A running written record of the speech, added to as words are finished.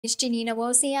It's Janina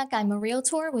Wozniak. I'm a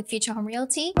realtor with Future Home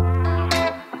Realty.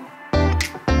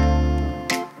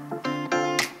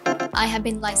 I have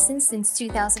been licensed since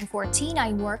 2014.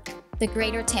 I work the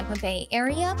greater Tampa Bay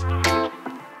area.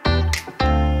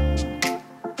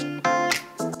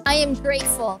 I am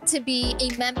grateful to be a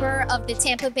member of the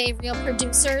Tampa Bay Real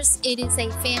Producers. It is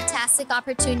a fantastic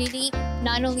opportunity,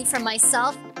 not only for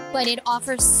myself, but it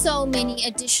offers so many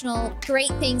additional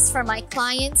great things for my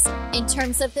clients in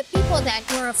terms of the people that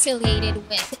we're affiliated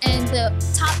with and the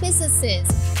top businesses,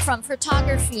 from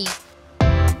photography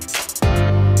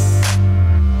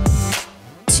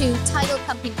to title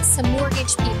companies to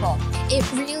mortgage people. It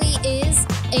really is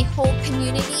a whole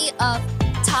community of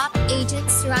top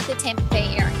agents throughout the Tampa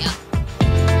Bay area.